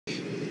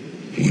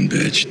One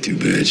batch, two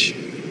batch.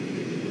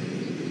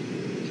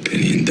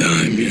 Penny and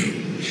dime, you know.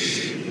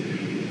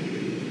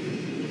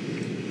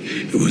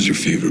 It was her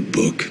favorite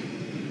book.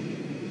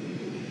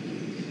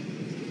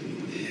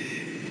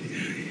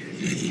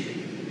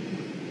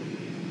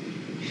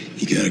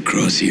 You gotta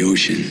cross the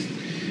ocean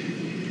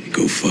and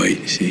go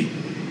fight, see?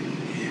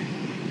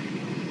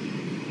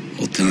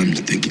 All the time you're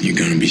thinking you're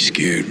gonna be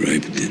scared,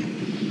 right? But then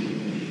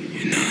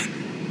you're not.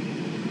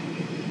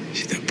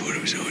 See, that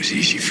part was always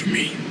easy for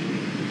me.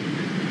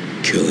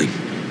 Killing.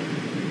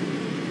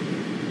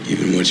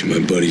 Even watching my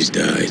buddies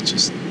die,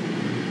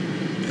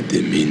 that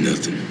didn't mean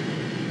nothing.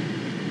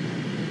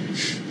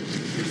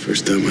 The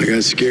first time I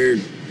got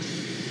scared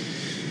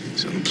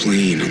was on a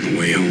plane on the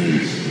way home.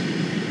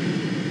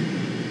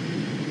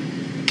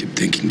 Kept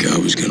thinking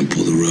God was gonna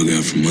pull the rug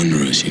out from under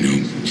us, you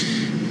know.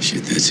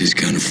 Shit, that's just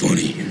kind of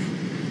funny, you know.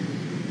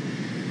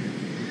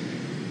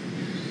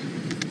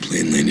 But the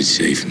plane landed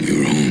safe and we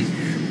were home.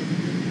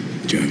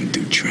 Driving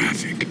through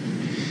traffic.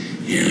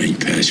 You know, you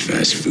pass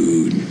fast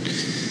food and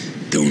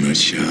donut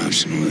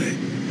shops and all that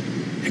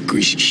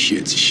greasy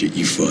shit, the shit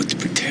you fought to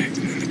protect,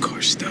 and then the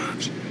car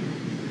stops.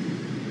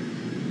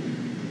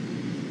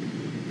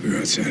 We were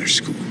outside her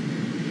school.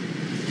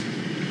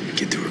 I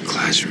get to her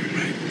classroom,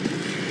 right?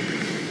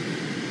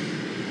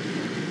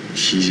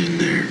 She's in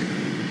there.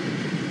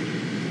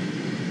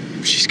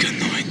 She's got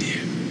no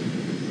idea.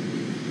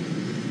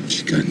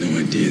 She's got no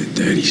idea that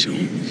Daddy's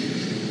home.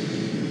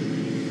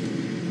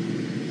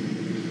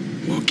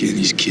 Walk in,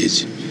 these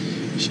kids,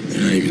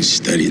 they're not even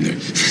studying. They're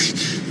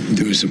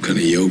doing some kind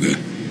of yoga.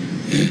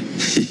 Yeah.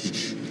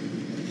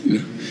 You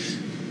know,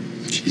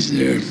 she's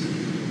there.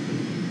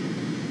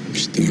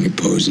 She's doing her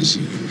poses.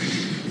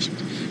 She's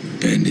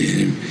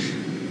bending and,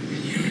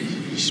 you know,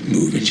 she's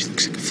moving. She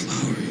looks like a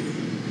flower.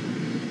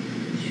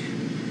 Yeah.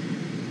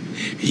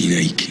 You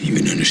know, you can't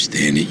even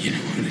understand it. You know,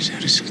 how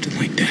does something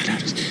like that, how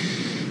does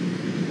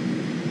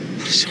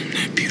something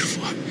that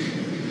beautiful,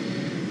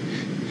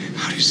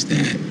 how does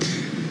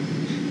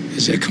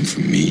that come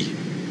from me,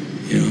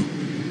 you know?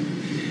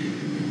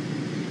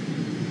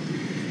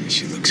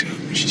 She looks up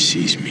and she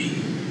sees me.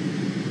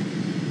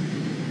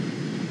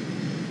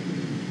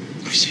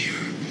 I see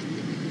her.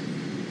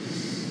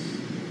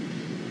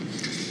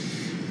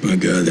 My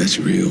God, that's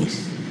real.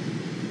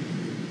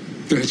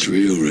 That's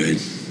real,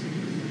 Red.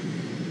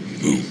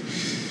 Well,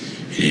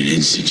 in an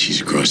instant,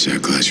 she's across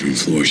that classroom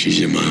floor. She's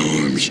in my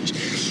arms.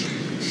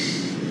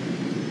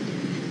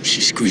 She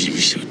squeezed me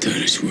so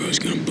tight, I swear I was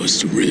gonna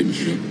bust a rib,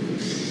 you know?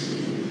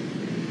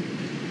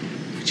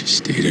 Just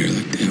stay there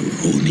like that.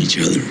 We're holding each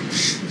other.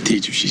 The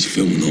teacher, she's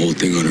filming the whole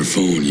thing on her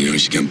phone. You know,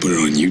 she's gonna put it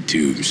on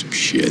YouTube or some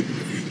shit.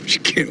 She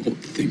can't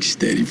hold the thing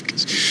steady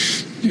because,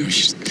 you know,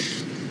 she's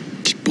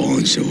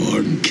bawling so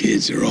hard, and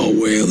kids are all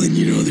wailing.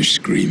 You know, they're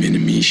screaming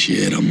at me.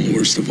 Shit, I'm the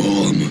worst of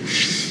all. I'm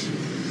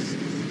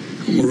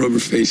a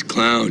rubber-faced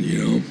clown.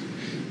 You know,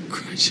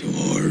 crying so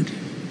hard.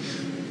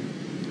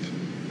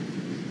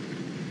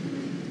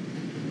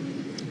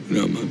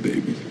 Not my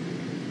baby.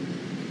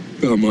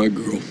 Not my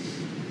girl.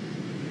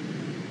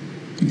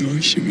 No,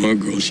 she's my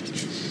girl.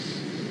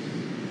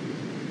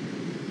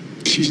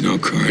 She's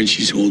not crying.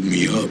 She's holding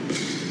me up.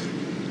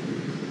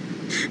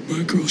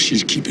 My girl,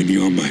 she's keeping me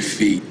on my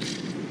feet.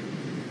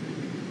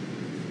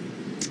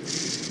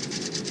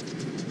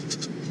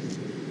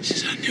 She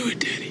says, I knew it,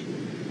 Daddy.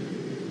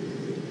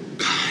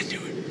 I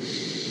knew it.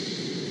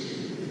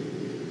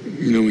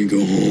 You know, we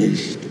go home.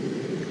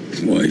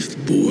 Wife,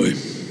 the boy.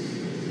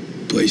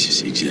 Place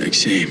is the exact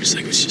same. It's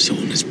like it was just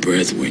holding his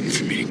breath, waiting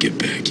for me to get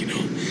back, you know.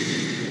 And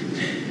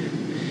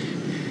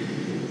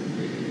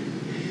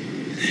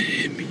then it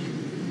hit me.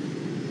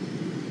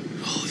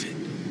 All of it.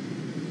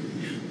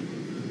 Yeah.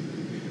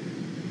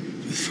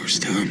 For the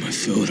first time, I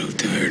felt how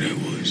tired I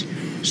was, you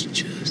know. I was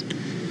just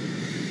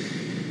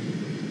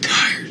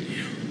tired,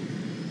 you know.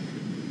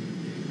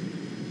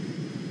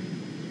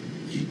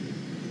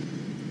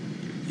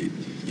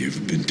 You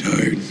ever been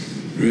tired,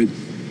 Red?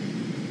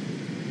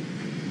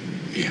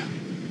 Yeah.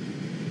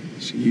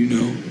 So you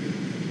know,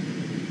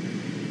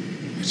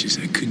 it's just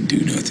I couldn't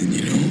do nothing,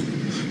 you know,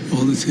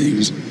 all the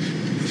things.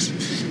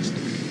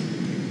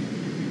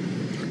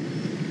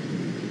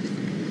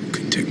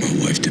 Couldn't take my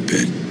wife to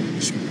bed.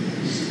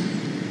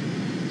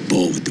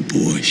 Ball with the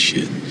boy,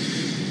 shit. I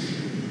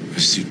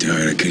was too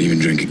tired, I couldn't even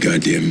drink a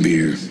goddamn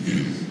beer, you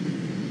know.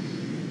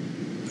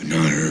 But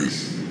not her.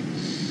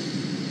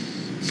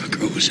 My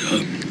girl was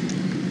up.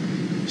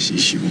 See,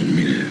 she wanted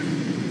me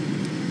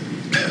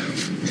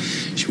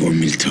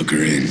to tuck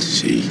her in,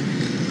 see?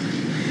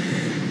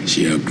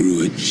 She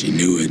outgrew it, she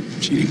knew it,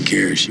 she didn't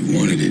care, she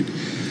wanted it.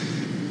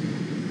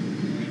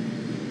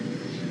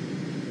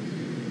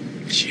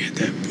 She had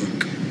that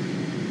book.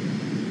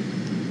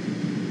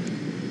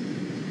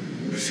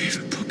 Her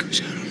favorite book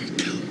was out on her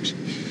pillows.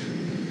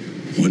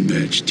 One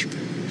batch, two batch.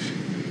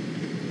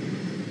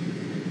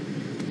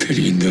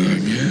 Penny and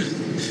dime, yeah.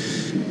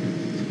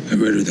 I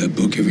read her that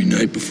book every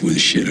night before the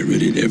shit. I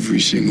read it every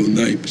single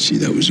night. But see,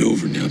 that was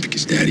over now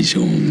because Daddy's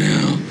home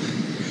now.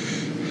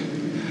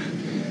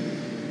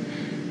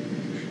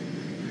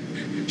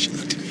 She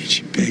looked at me and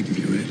she begged. begged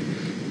me, Red.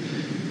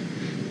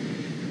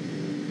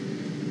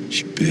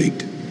 She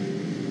begged.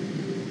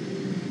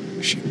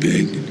 She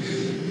begged.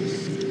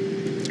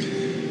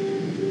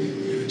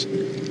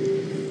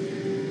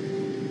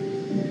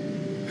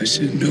 I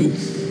said no.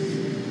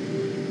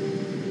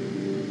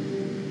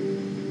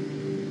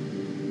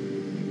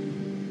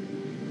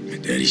 My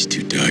daddy's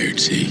too tired,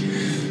 see?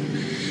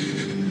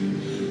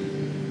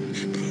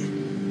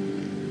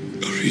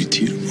 I'll read it to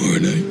you tomorrow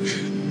night.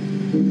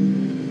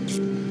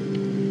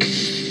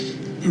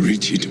 I'll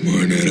read to you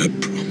tomorrow night, I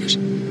promise.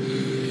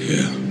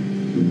 Yeah.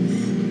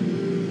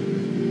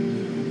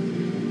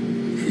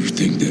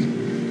 Think that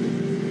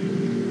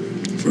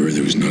for her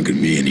there was not going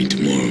to be any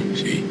tomorrow,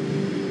 see?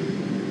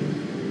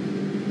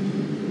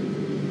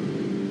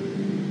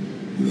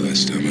 The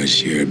last time I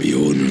see her, I'd be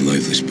holding her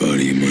lifeless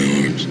body in my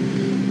arms.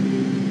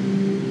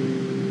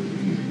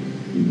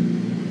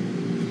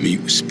 The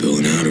meat was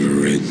spilling out of her,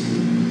 Red.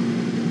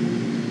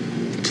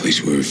 The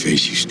place where her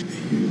face used to be.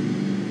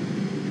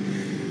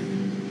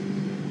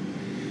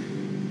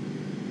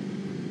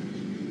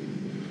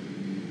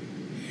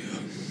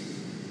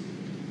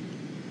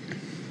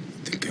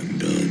 I'm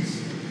done.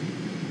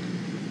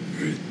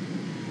 Right.